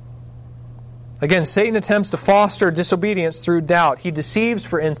 Again, Satan attempts to foster disobedience through doubt. He deceives,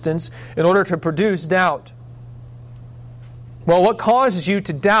 for instance, in order to produce doubt. Well, what causes you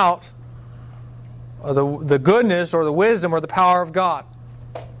to doubt the goodness or the wisdom or the power of God?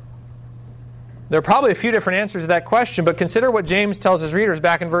 There are probably a few different answers to that question, but consider what James tells his readers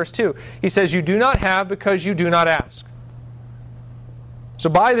back in verse 2. He says, "You do not have because you do not ask." So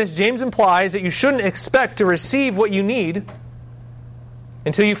by this, James implies that you shouldn't expect to receive what you need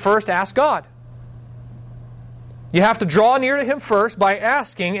until you first ask God. You have to draw near to Him first by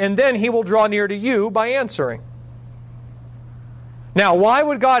asking, and then He will draw near to you by answering. Now, why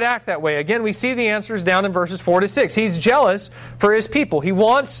would God act that way? Again, we see the answers down in verses 4-6. He's jealous for His people. He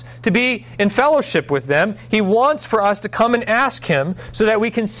wants to be in fellowship with them. He wants for us to come and ask Him so that we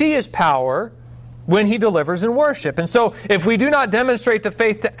can see His power when He delivers in worship. And so, if we do not demonstrate the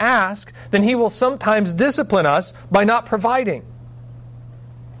faith to ask, then He will sometimes discipline us by not providing.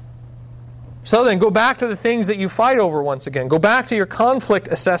 So then, go back to the things that you fight over once again. Go back to your conflict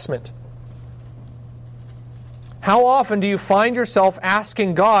assessment. How often do you find yourself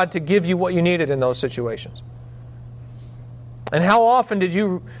asking God to give you what you needed in those situations? And how often did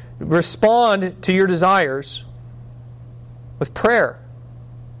you respond to your desires with prayer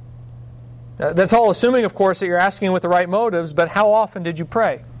That's all assuming, of course, that you're asking with the right motives, but how often did you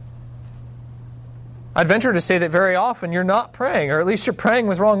pray? I'd venture to say that very often you're not praying, or at least you're praying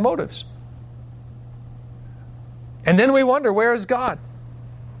with wrong motives. And then we wonder, where is God?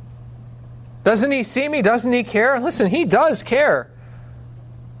 Doesn't He see me? Doesn't He care? Listen, He does care.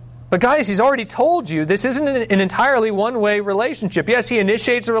 But guys, He's already told you this isn't an entirely one-way relationship. Yes, He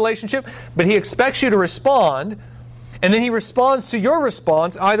initiates a relationship, but He expects you to respond, and then He responds to your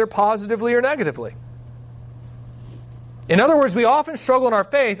response either positively or negatively. In other words, we often struggle in our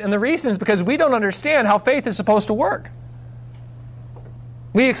faith, and the reason is because we don't understand how faith is supposed to work.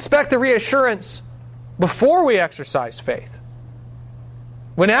 We expect the reassurance before we exercise faith,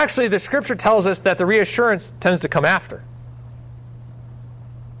 when actually the Scripture tells us that the reassurance tends to come after.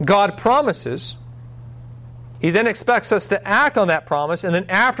 God promises. He then expects us to act on that promise, and then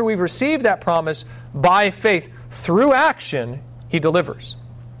after we've received that promise by faith through action, He delivers.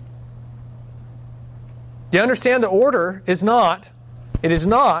 Do you understand the order is not,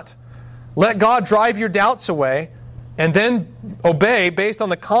 let God drive your doubts away and then obey based on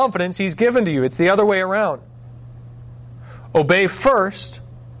the confidence He's given to you. It's the other way around. Obey first,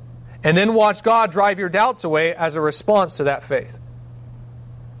 and then watch God drive your doubts away as a response to that faith.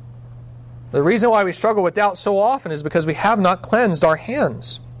 The reason why we struggle with doubt so often is because we have not cleansed our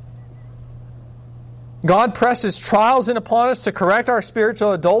hands. God presses trials in upon us to correct our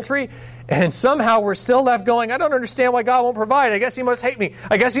spiritual adultery, and somehow we're still left going, I don't understand why God won't provide. I guess He must hate me.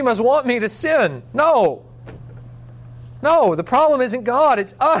 I guess He must want me to sin. No, the problem isn't God,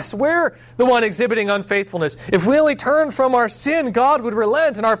 it's us. We're the one exhibiting unfaithfulness. If we only turned from our sin, God would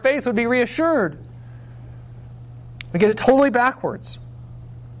relent and our faith would be reassured. We get it totally backwards.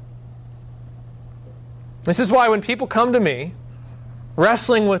 This is why when people come to me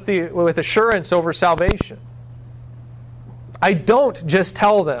wrestling with assurance over salvation, I don't just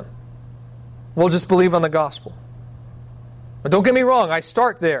tell them, we'll just believe on the gospel. But don't get me wrong, I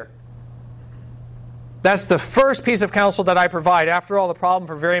start there. That's the first piece of counsel that I provide. After all, the problem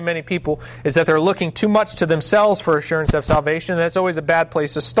for very many people is that they're looking too much to themselves for assurance of salvation, and that's always a bad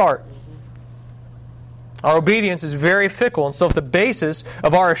place to start. Our obedience is very fickle, and so if the basis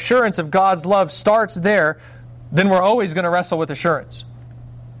of our assurance of God's love starts there, then we're always going to wrestle with assurance.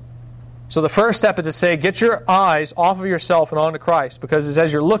 So the first step is to say, get your eyes off of yourself and onto Christ, because it's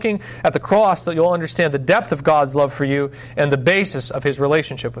as you're looking at the cross that you'll understand the depth of God's love for you and the basis of His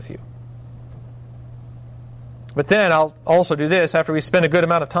relationship with you. But then I'll also do this. After we spend a good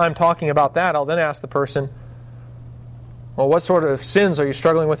amount of time talking about that, I'll then ask the person, well, what sort of sins are you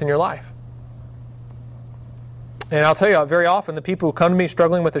struggling with in your life? And I'll tell you, very often the people who come to me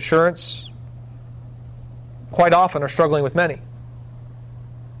struggling with assurance quite often are struggling with many.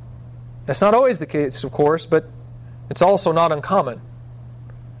 That's not always the case, of course, but it's also not uncommon.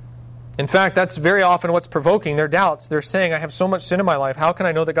 In fact, that's very often what's provoking their doubts. They're saying, I have so much sin in my life. How can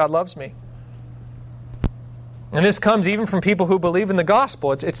I know that God loves me? And this comes even from people who believe in the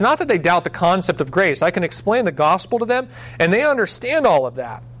gospel. It's not that they doubt the concept of grace. I can explain the gospel to them, and they understand all of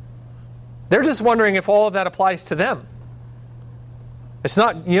that. They're just wondering if all of that applies to them. It's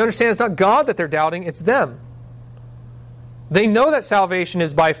not, you understand, it's not God that they're doubting, it's them. They know that salvation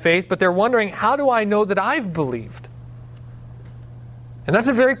is by faith, but they're wondering, how do I know that I've believed? And that's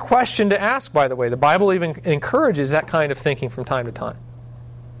a very question to ask, by the way. The Bible even encourages that kind of thinking from time to time.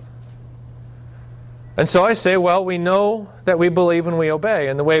 And so I say, well, we know that we believe when we obey,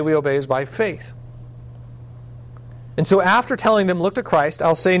 and the way we obey is by faith. And so after telling them, look to Christ,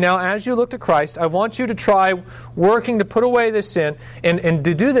 I'll say, now as you look to Christ, I want you to try working to put away this sin, and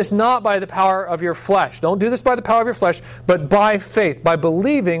to do this not by the power of your flesh. Don't do this by the power of your flesh, but by faith, by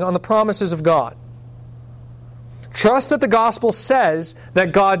believing on the promises of God. Trust that the gospel says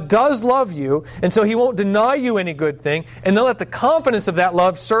that God does love you, and so He won't deny you any good thing, and then let the confidence of that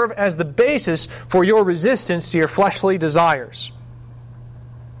love serve as the basis for your resistance to your fleshly desires.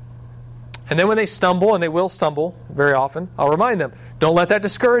 And then when they stumble, and they will stumble very often, I'll remind them, don't let that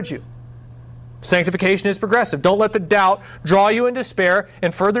discourage you. Sanctification is progressive. Don't let the doubt draw you in despair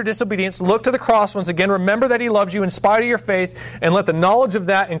and further disobedience. Look to the cross once again. Remember that He loves you in spite of your faith, and let the knowledge of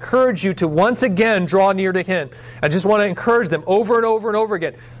that encourage you to once again draw near to Him. I just want to encourage them over and over and over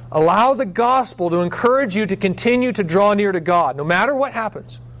again. Allow the gospel to encourage you to continue to draw near to God, no matter what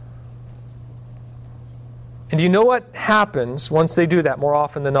happens. And do you know what happens once they do that more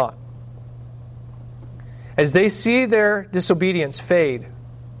often than not? As they see their disobedience fade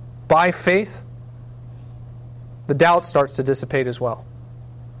by faith, the doubt starts to dissipate as well.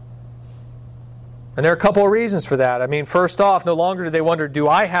 And there are a couple of reasons for that. I mean, first off, no longer do they wonder, do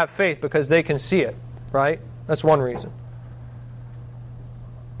I have faith, because they can see it, right? That's one reason.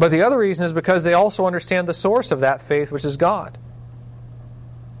 But the other reason is because they also understand the source of that faith, which is God.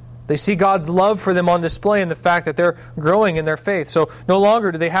 They see God's love for them on display in the fact that they're growing in their faith. So no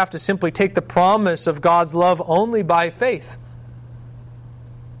longer do they have to simply take the promise of God's love only by faith,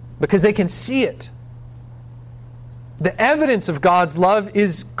 because they can see it. The evidence of God's love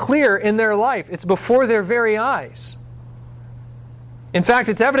is clear in their life. It's before their very eyes. In fact,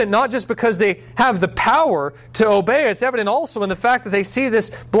 it's evident not just because they have the power to obey, it's evident also in the fact that they see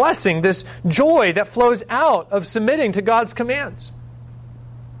this blessing, this joy that flows out of submitting to God's commands.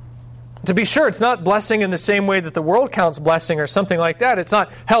 To be sure, it's not blessing in the same way that the world counts blessing or something like that. It's not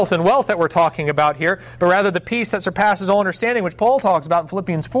health and wealth that we're talking about here, but rather the peace that surpasses all understanding, which Paul talks about in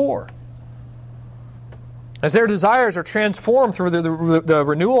Philippians 4. As their desires are transformed through the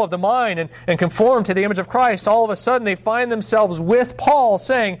renewal of the mind and conformed to the image of Christ, all of a sudden they find themselves with Paul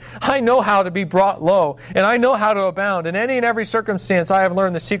saying, I know how to be brought low, and I know how to abound. In any and every circumstance I have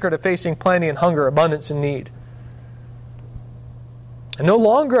learned the secret of facing plenty and hunger, abundance and need. And no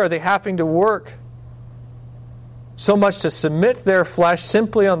longer are they having to work so much to submit their flesh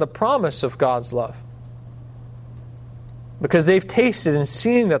simply on the promise of God's love, because they've tasted and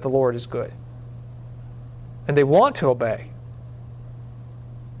seen that the Lord is good. And they want to obey.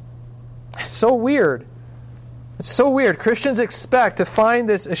 It's so weird. It's so weird. Christians expect to find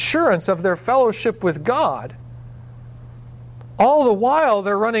this assurance of their fellowship with God. All the while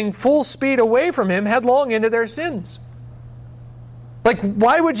they're running full speed away from Him, headlong into their sins. Like,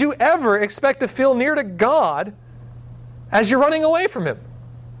 why would you ever expect to feel near to God as you're running away from Him?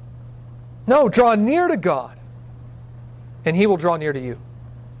 No, draw near to God, and He will draw near to you.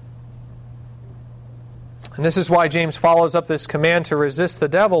 And this is why James follows up this command to resist the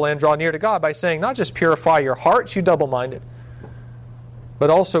devil and draw near to God by saying, not just purify your hearts, you double-minded, but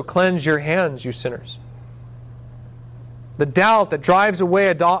also cleanse your hands, you sinners. The doubt that drives away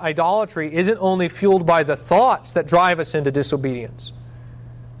idolatry isn't only fueled by the thoughts that drive us into disobedience.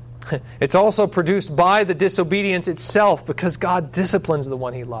 It's also produced by the disobedience itself, because God disciplines the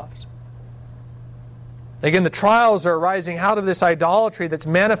one He loves. Again, the trials are arising out of this idolatry that's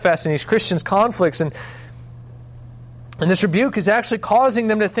manifest in these Christians' conflicts, and this rebuke is actually causing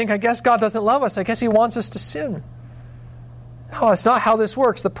them to think, I guess God doesn't love us. I guess He wants us to sin. No, that's not how this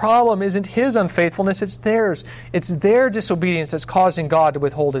works. The problem isn't His unfaithfulness, it's theirs. It's their disobedience that's causing God to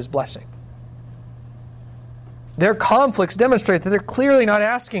withhold His blessing. Their conflicts demonstrate that they're clearly not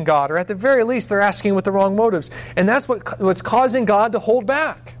asking God, or at the very least, they're asking with the wrong motives. And that's what's causing God to hold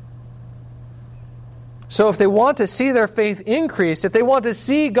back. So if they want to see their faith increased, if they want to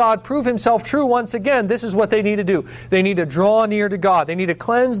see God prove Himself true once again, this is what they need to do. They need to draw near to God. They need to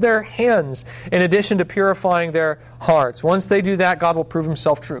cleanse their hands in addition to purifying their hearts. Once they do that, God will prove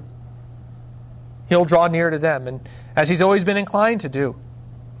Himself true. He'll draw near to them, and as He's always been inclined to do.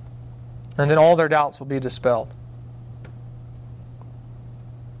 And then all their doubts will be dispelled.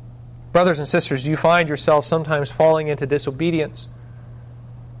 Brothers and sisters, do you find yourself sometimes falling into disobedience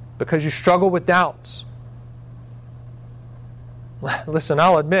because you struggle with doubts? Listen,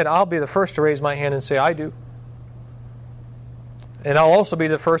 I'll admit, I'll be the first to raise my hand and say, I do. And I'll also be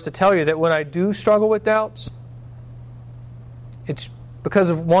the first to tell you that when I do struggle with doubts, it's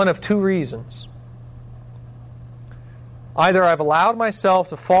because of one of two reasons. Either I've allowed myself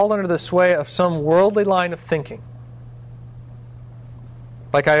to fall under the sway of some worldly line of thinking.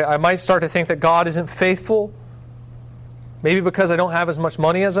 Like I might start to think that God isn't faithful, maybe because I don't have as much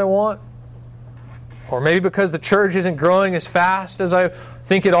money as I want, or maybe because the church isn't growing as fast as I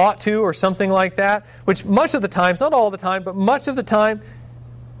think it ought to, or something like that, which much of the time, not all the time, but much of the time,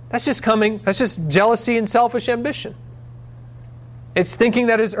 that's just jealousy and selfish ambition. It's thinking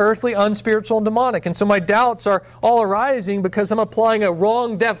that is earthly, unspiritual, and demonic. And so my doubts are all arising because I'm applying a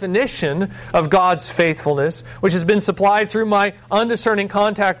wrong definition of God's faithfulness, which has been supplied through my undiscerning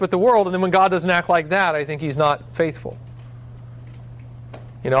contact with the world. And then when God doesn't act like that, I think He's not faithful.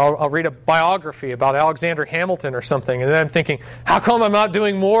 You know, I'll read a biography about Alexander Hamilton or something, and then I'm thinking, how come I'm not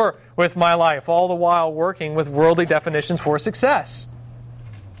doing more with my life, all the while working with worldly definitions for success?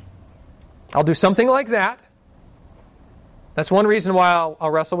 I'll do something like that. That's one reason why I'll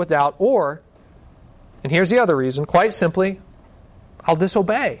wrestle with doubt. Or, and here's the other reason, quite simply, I'll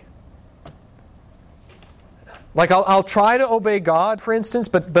disobey. Like I'll try to obey God, for instance,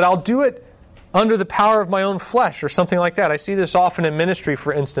 but I'll do it under the power of my own flesh or something like that. I see this often in ministry,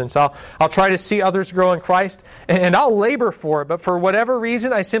 for instance. I'll try to see others grow in Christ, and I'll labor for it, but for whatever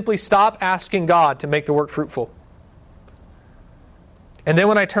reason, I simply stop asking God to make the work fruitful. And then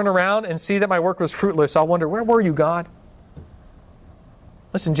when I turn around and see that my work was fruitless, I'll wonder, where were you, God?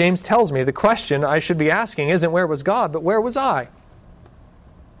 Listen, James tells me the question I should be asking isn't where was God, but where was I?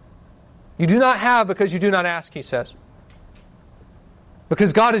 You do not have because you do not ask, he says.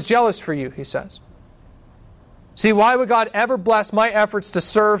 Because God is jealous for you, he says. See, why would God ever bless my efforts to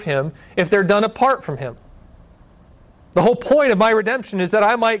serve Him if they're done apart from Him? The whole point of my redemption is that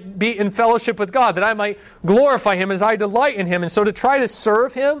I might be in fellowship with God, that I might glorify Him as I delight in Him. And so to try to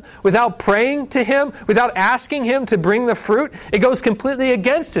serve Him without praying to Him, without asking Him to bring the fruit, it goes completely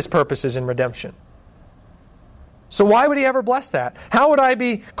against His purposes in redemption. So why would He ever bless that? How would I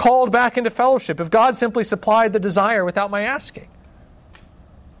be called back into fellowship if God simply supplied the desire without my asking?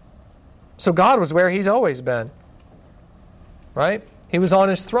 So God was where He's always been. Right? He was on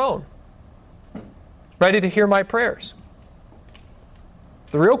His throne, ready to hear my prayers.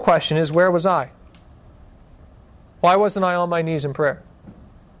 The real question is, where was I? Why wasn't I on my knees in prayer?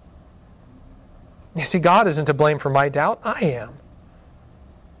 You see, God isn't to blame for my doubt. I am.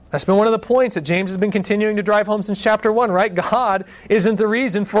 That's been one of the points that James has been continuing to drive home since chapter 1, right? God isn't the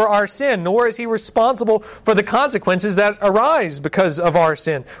reason for our sin, nor is He responsible for the consequences that arise because of our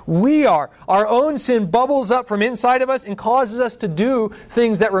sin. We are. Our own sin bubbles up from inside of us and causes us to do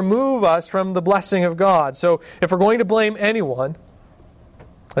things that remove us from the blessing of God. So if we're going to blame anyone,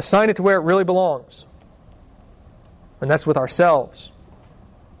 assign it to where it really belongs. And that's with ourselves.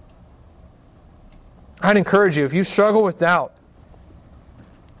 I'd encourage you, if you struggle with doubt,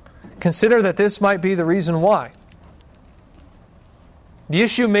 consider that this might be the reason why. The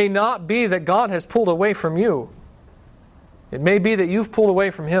issue may not be that God has pulled away from you. It may be that you've pulled away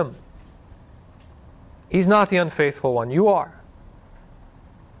from Him. He's not the unfaithful one. You are.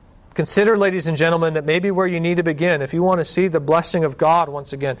 Consider, ladies and gentlemen, that maybe where you need to begin, if you want to see the blessing of God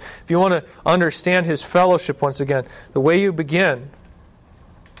once again, if you want to understand His fellowship once again, the way you begin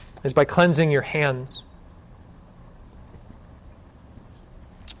is by cleansing your hands.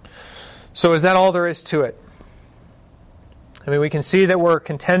 So is that all there is to it? I mean, we can see that we're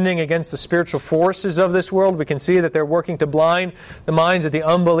contending against the spiritual forces of this world. We can see that they're working to blind the minds of the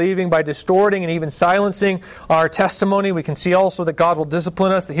unbelieving by distorting and even silencing our testimony. We can see also that God will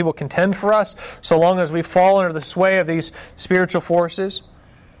discipline us, that He will contend for us, so long as we fall under the sway of these spiritual forces.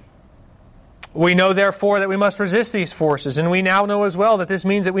 We know, therefore, that we must resist these forces, and we now know as well that this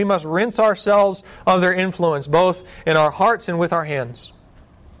means that we must rinse ourselves of their influence, both in our hearts and with our hands.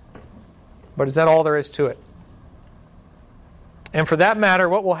 But is that all there is to it? And for that matter,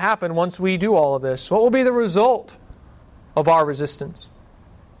 what will happen once we do all of this? What will be the result of our resistance?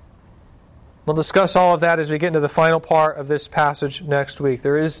 We'll discuss all of that as we get into the final part of this passage next week.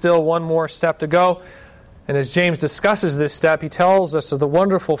 There is still one more step to go. And as James discusses this step, he tells us of the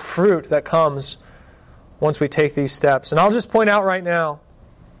wonderful fruit that comes once we take these steps. And I'll just point out right now,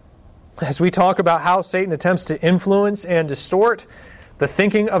 as we talk about how Satan attempts to influence and distort the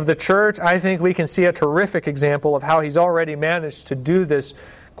thinking of the church, I think we can see a terrific example of how he's already managed to do this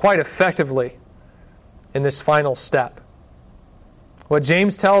quite effectively in this final step. What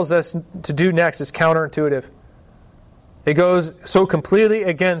James tells us to do next is counterintuitive. It goes so completely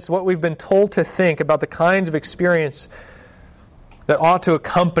against what we've been told to think about the kinds of experience that ought to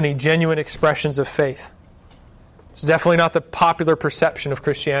accompany genuine expressions of faith. It's definitely not the popular perception of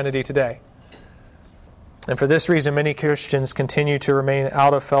Christianity today. And for this reason, many Christians continue to remain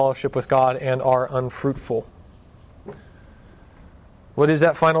out of fellowship with God and are unfruitful. What is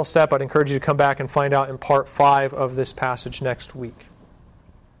that final step? I'd encourage you to come back and find out in part 5 of this passage next week.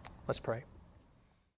 Let's pray.